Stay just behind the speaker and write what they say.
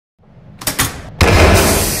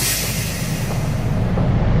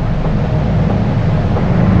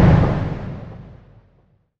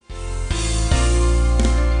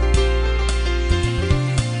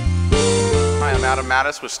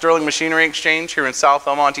Mattis with Sterling Machinery Exchange here in South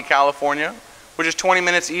El Monte, California, which is 20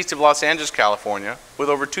 minutes east of Los Angeles, California, with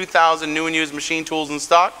over 2,000 new and used machine tools in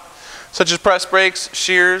stock, such as press brakes,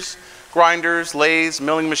 shears, grinders, lathes,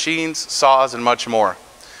 milling machines, saws, and much more.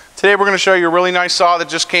 Today we're going to show you a really nice saw that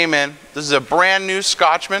just came in. This is a brand new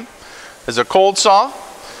Scotchman. It's a cold saw.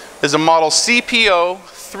 It's a model CPO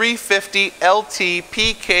 350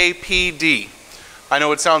 LTPKPD. I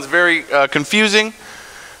know it sounds very confusing,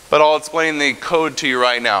 but I'll explain the code to you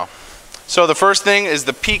right now. So the first thing is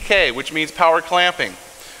the PK, which means power clamping.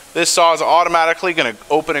 This saw is automatically going to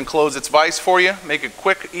open and close its vise for you, make it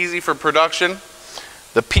quick, easy for production.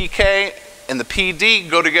 The PK and the PD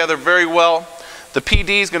go together very well. The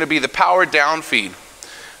PD is going to be the power down feed,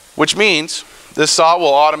 which means this saw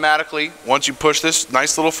will automatically, once you push this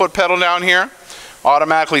nice little foot pedal down here,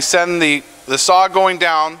 automatically send the saw going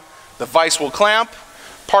down, the vise will clamp,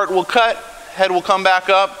 part will cut, head will come back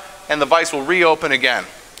up, and the vise will reopen again.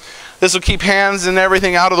 This will keep hands and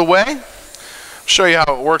everything out of the way. I'll show you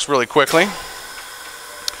how it works really quickly.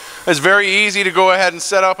 It's very easy to go ahead and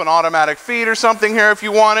set up an automatic feed or something here if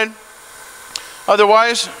you wanted.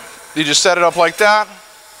 Otherwise, you just set it up like that.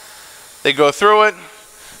 They go through it.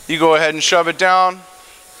 You go ahead and shove it down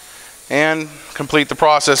and complete the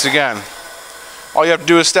process again. All you have to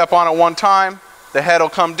do is step on it one time. The head will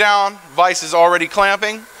come down. Vise is already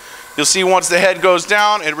clamping. You'll see once the head goes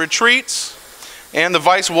down, it retreats and the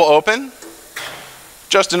vise will open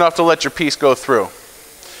just enough to let your piece go through.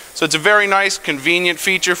 So it's a very nice, convenient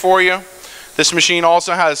feature for you. This machine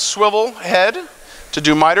also has swivel head to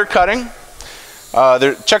do miter cutting.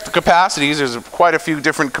 Check the capacities. There's quite a few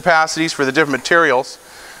different capacities for the different materials.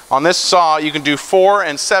 On this saw, you can do 4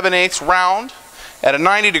 7/8 round at a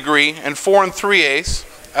 90 degree and 4 3/8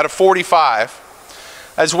 at a 45,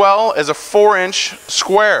 as well as a 4-inch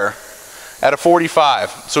square at a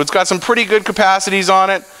 45. So it's got some pretty good capacities on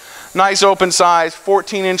it. Nice open size,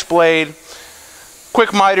 14-inch blade. Quick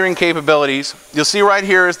mitering capabilities. You'll see right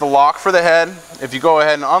here is the lock for the head. If you go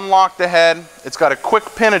ahead and unlock the head, it's got a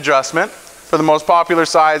quick pin adjustment for the most popular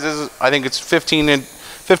sizes. I think it's 15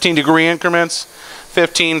 degree increments,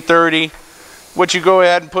 15, 30. Once you go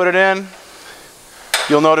ahead and put it in,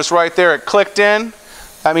 you'll notice right there it clicked in.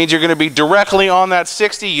 That means you're going to be directly on that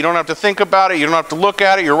 60. You don't have to think about it. You don't have to look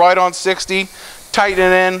at it. You're right on 60. Tighten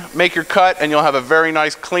it in, make your cut, and you'll have a very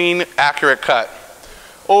nice, clean, accurate cut.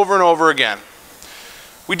 Over and over again.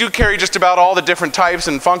 We do carry just about all the different types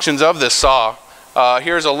and functions of this saw.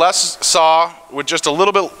 Here's a less saw with just a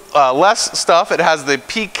little bit less stuff. It has the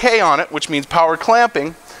PK on it, which means power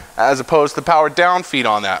clamping, as opposed to power down feed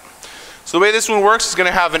on that. So the way this one works is going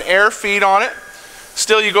to have an air feed on it.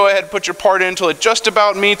 Still, you go ahead and put your part in until it just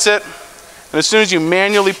about meets it. And as soon as you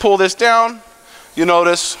manually pull this down, you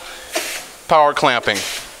notice power clamping.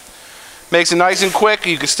 Makes it nice and quick.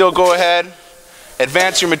 You can still go ahead,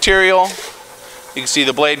 advance your material. You can see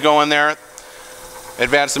the blade go in there.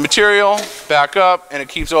 Advance the material, back up, and it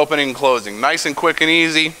keeps opening and closing. Nice and quick and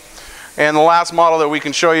easy. And the last model that we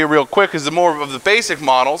can show you real quick is the more of the basic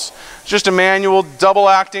models. Just a manual, double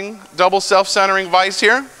acting, double self-centering vise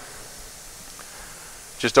here.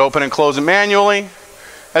 Just open and close it manually,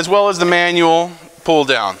 as well as the manual pull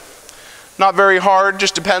down. Not very hard,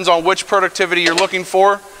 just depends on which productivity you're looking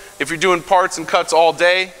for. If you're doing parts and cuts all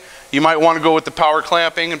day, you might want to go with the power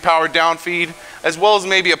clamping and power down feed, as well as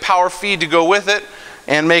maybe a power feed to go with it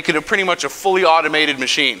and make it pretty much a fully automated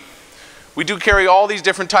machine. We do carry all these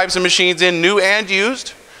different types of machines in, new and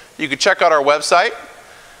used. You can check out our website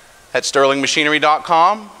at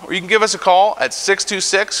sterlingmachinery.com, or you can give us a call at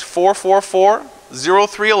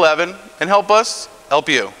 626-444-0311 and help us help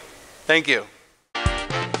you. Thank you.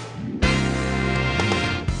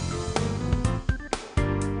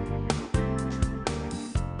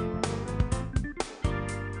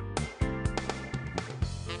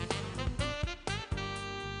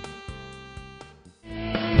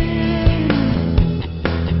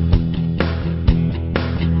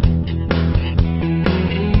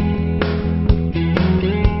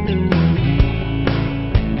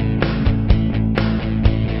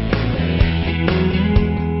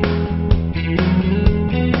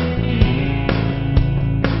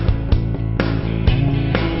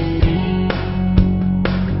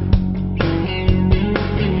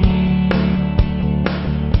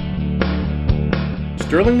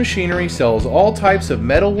 Sterling Machinery sells all types of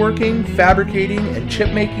metalworking, fabricating, and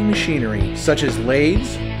chip-making machinery, such as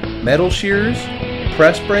lathes, metal shears,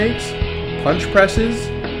 press brakes, punch presses,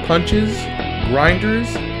 punches,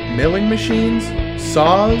 grinders, milling machines,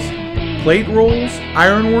 saws, plate rolls,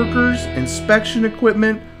 iron workers, inspection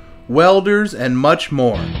equipment, welders, and much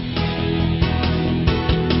more.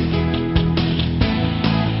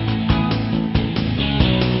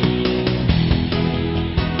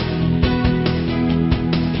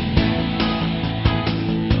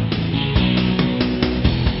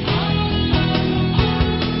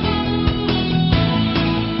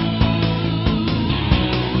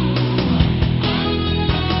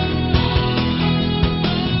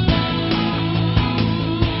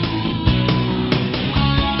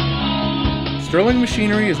 Sterling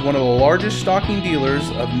Machinery is one of the largest stocking dealers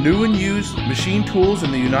of new and used machine tools in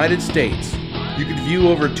the United States. You can view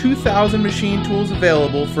over 2,000 machine tools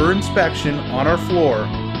available for inspection on our floor,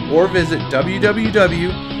 or visit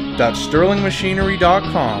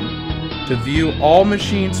www.sterlingmachinery.com to view all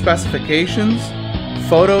machine specifications,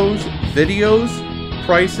 photos, videos,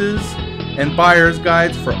 prices, and buyer's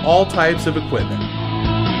guides for all types of equipment.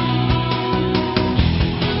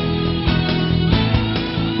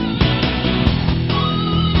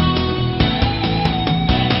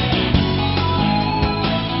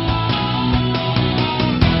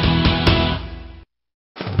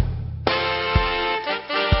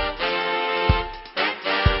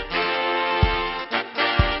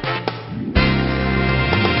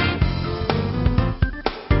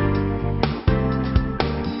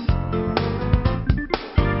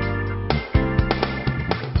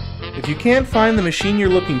 If you can't find the machine you're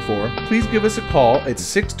looking for, please give us a call at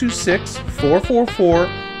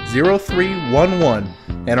 626-444-0311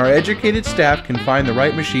 and our educated staff can find the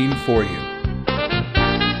right machine for you.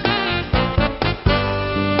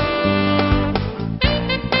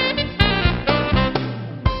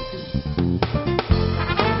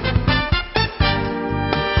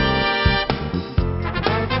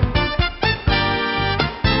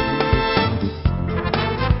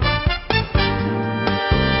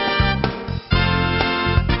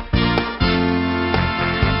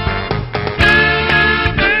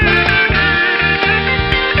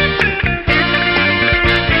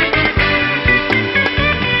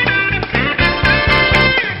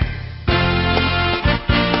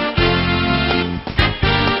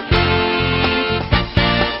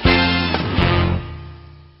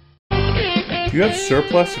 Do you have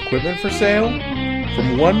surplus equipment for sale?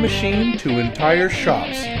 From one machine to entire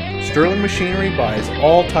shops, Sterling Machinery buys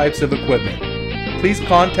all types of equipment. Please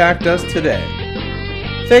contact us today.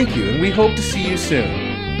 Thank you, and we hope to see you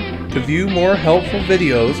soon. To view more helpful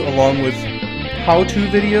videos along with how-to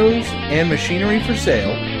videos and machinery for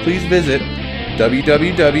sale, please visit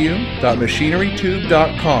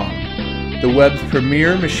www.machinerytube.com, the web's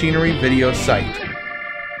premier machinery video site.